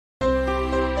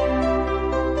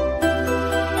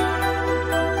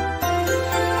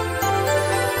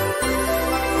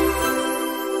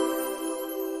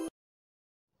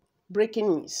Breaking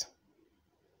news.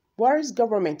 Buhari's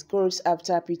government goes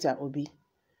after Peter Obi,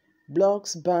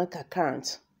 blocks bank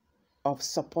account of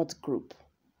support group.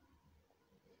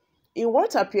 In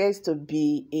what appears to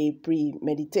be a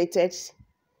premeditated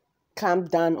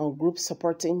clampdown on groups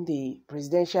supporting the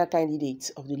presidential candidate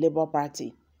of the Labour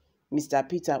Party, Mr.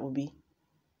 Peter Obi,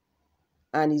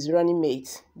 and his running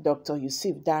mate, Dr.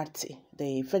 Yusuf Datti,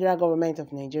 the federal government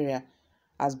of Nigeria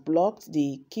has blocked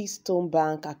the Keystone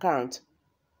Bank account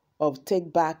of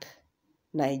Take Back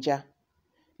Niger,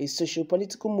 a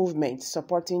socio-political movement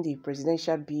supporting the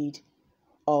presidential bid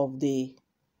of the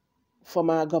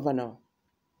former governor.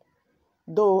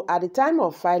 Though at the time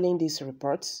of filing this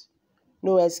report,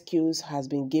 no excuse has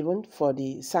been given for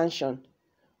the sanction,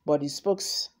 but the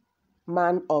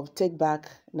spokesman of Take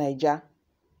Back Niger,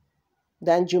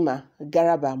 Danjuma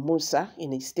Garaba Musa,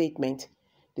 in a statement,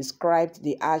 described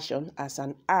the action as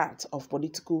an act of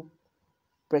political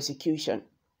persecution,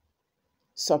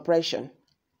 suppression,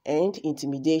 and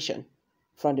intimidation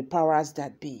from the powers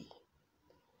that be.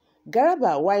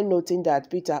 Garaba, while noting that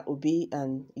Peter Obi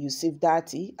and Yusuf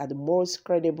Datti are the most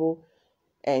credible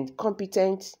and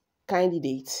competent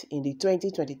candidates in the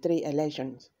 2023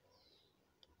 elections,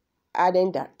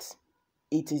 adding that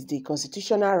it is the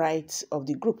constitutional right of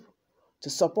the group to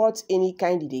support any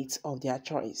candidate of their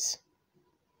choice.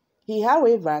 He,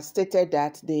 however, stated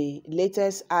that the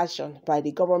latest action by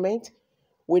the government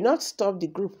will not stop the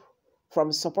group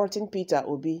from supporting Peter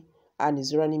Obi and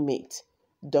his running mate,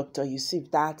 Dr. Yusuf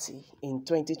Datti, in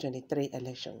 2023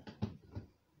 election.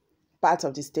 Part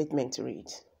of the statement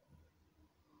reads,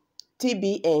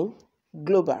 TBN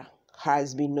Global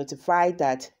has been notified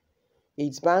that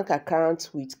its bank account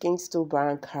with Keystone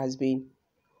Bank has been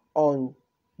on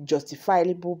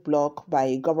justifiable block by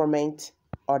a government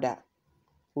order.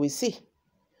 We see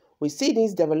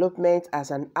this development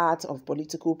as an act of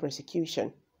political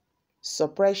persecution,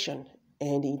 suppression,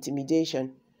 and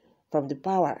intimidation from the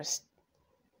powers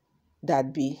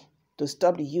that be to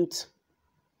stop the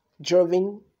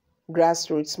youth-driven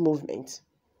grassroots movement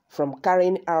from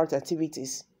carrying out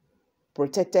activities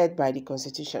protected by the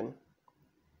Constitution.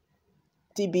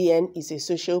 TBN is a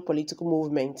social-political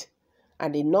movement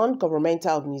and a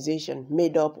non-governmental organization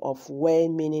made up of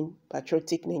well-meaning,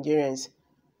 patriotic Nigerians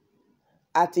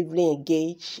actively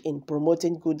engaged in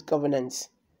promoting good governance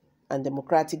and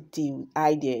democratic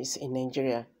ideas in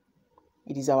Nigeria.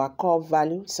 It is our core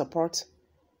value to support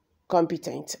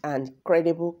competent and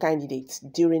credible candidates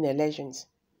during elections,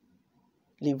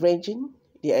 leveraging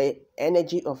the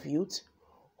energy of youth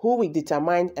who will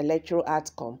determine electoral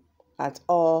outcome at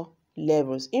all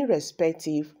levels,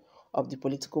 irrespective of the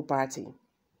political party.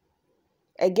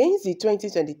 Against the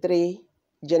 2023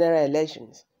 general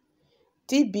elections,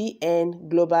 TBN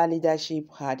Global Leadership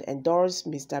had endorsed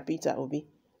Mr. Peter Obi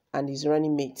and his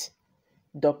running mate,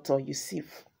 Dr.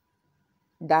 Yusuf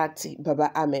Datti Baba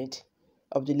Ahmed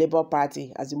of the Labour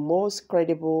Party, as the most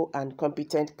credible and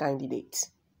competent candidate.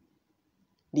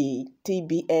 The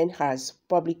TBN has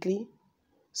publicly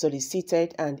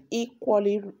solicited and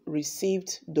equally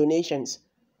received donations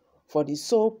for the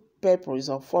sole purpose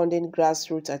of funding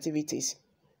grassroots activities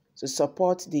to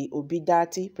support the Obi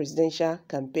Datti presidential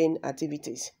campaign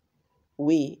activities.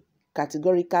 We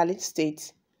categorically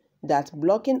state that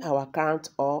blocking our account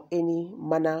or any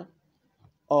manner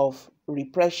of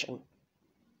repression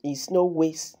is no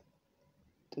way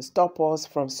to stop us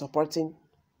from supporting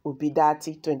Obi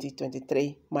Datti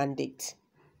 2023 mandate.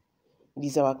 It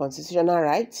is our constitutional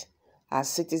right as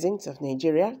citizens of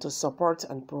Nigeria to support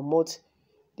and promote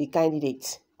the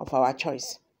candidate of our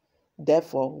choice.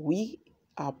 Therefore, we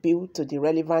appeal to the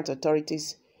relevant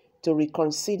authorities to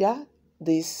reconsider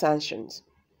these sanctions.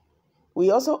 We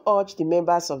also urge the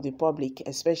members of the public,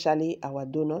 especially our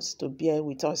donors, to bear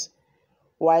with us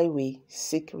while we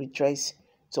seek redress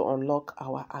to unlock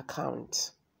our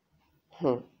account.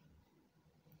 Buhari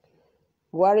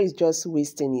is just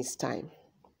wasting his time.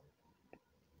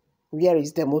 Where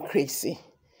is democracy?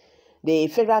 The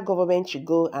federal government should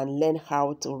go and learn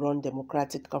how to run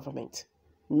democratic government,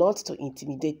 not to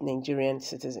intimidate Nigerian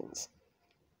citizens.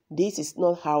 This is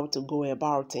not how to go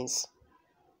about things.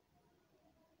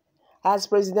 Has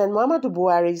President Muhammadu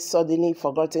Buhari suddenly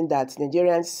forgotten that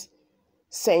Nigerians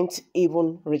sent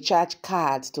even recharge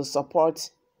cards to support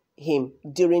him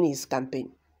during his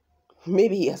campaign?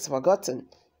 Maybe he has forgotten.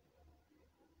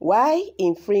 Why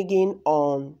infringing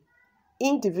on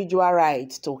individual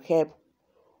rights to help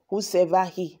whosoever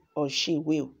he or she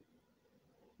will?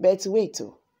 But wait,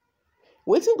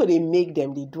 wetin go dey make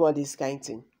them dey do all this kind of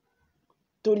thing?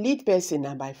 To lead person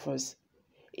na by force.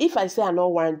 If I say I no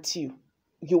want you,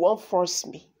 you won't force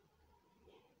me.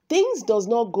 Things does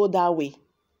not go that way.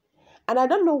 And I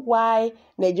don't know why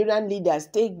Nigerian leaders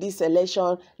take this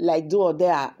election like do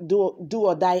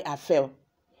or die affair.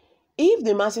 If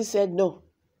the masses said, no,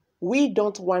 we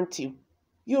don't want you,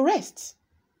 you rest.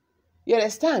 You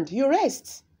understand? You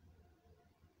rest.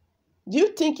 Do you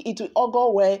think it will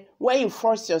augur well when you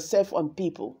force yourself on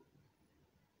people?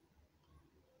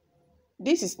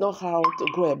 This is not how to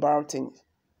go about things.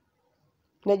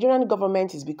 Nigerian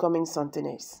government is becoming something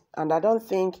else. And I don't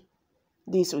think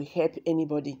this will help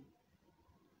anybody.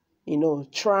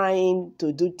 Trying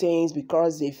to do things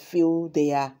because they feel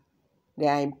they are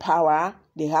in power.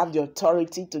 They have the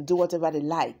authority to do whatever they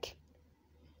like.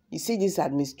 You see, this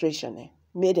administration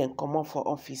made them come up for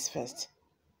office first.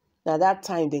 Now that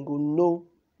time they will know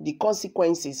the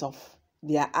consequences of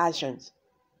their actions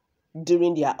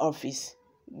during their office.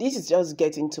 This is just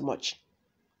getting too much.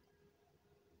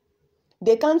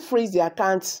 They can't freeze the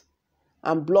account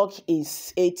and block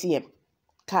his ATM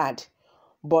card,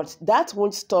 but that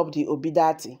won't stop the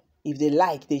Obidati. If they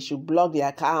like, they should block the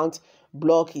account,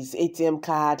 block his ATM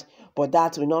card, but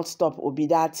that will not stop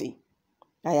Obidati.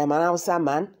 I am an Hausa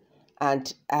man,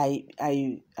 and I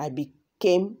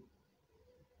became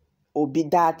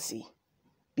Obidati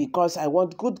because I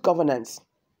want good governance,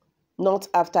 not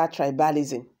after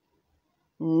tribalism.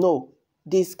 No,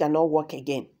 this cannot work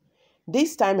again.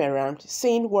 This time around,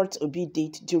 seeing what Obi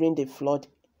did during the flood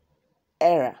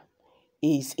era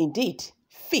is indeed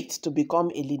fit to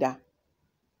become a leader.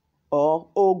 Or,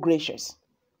 oh gracious,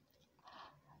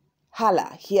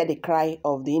 Allah, hear the cry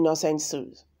of the innocent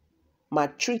souls,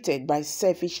 maltreated by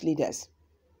selfish leaders.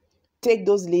 Take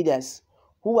those leaders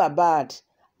who are bad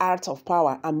out of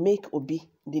power and make Obi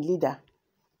the leader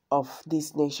of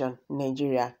this nation,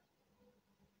 Nigeria.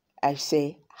 I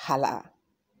say Allah.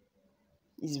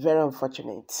 It's very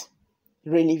unfortunate.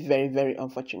 Really very, very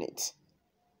unfortunate.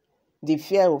 The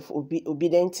fear of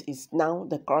obedience is now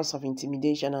the cause of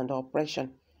intimidation and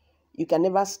oppression. You can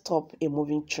never stop a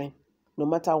moving train, no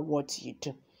matter what you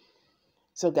do.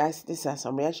 So guys, these are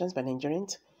some reactions by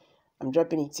Nigerians. I'm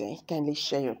dropping it here. Kindly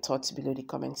share your thoughts below the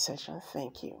comment section.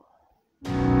 Thank you.